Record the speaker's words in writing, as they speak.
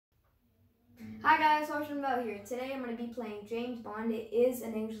Hi guys, Dakshitha Vel here. Today I'm going to be playing James Bond. It is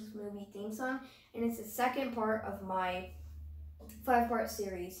an English movie theme song, and it's the second part of my 5-part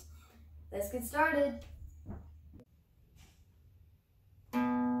series. Let's get started.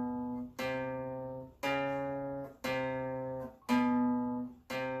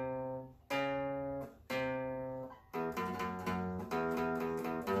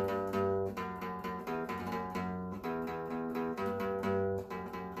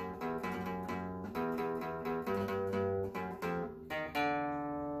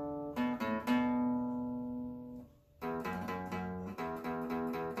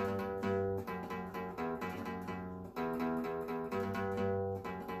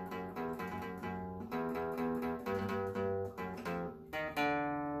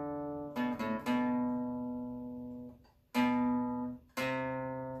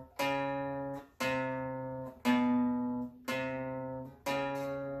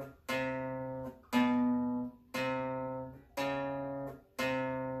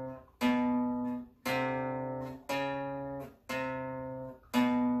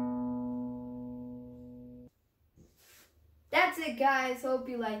 That's it guys, hope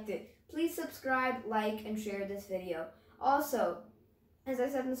you liked it. Please subscribe, like, and share this video. Also, as I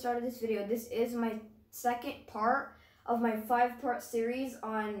said in the start of this video, this is my second part of my 5-part series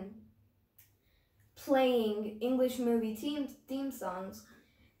on playing English movie theme songs.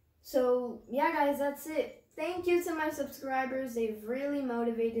 So yeah guys, that's it. Thank you to my subscribers, they've really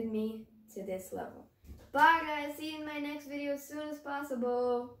motivated me to this level. Bye guys, see you in my next video as soon as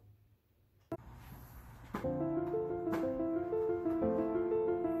possible.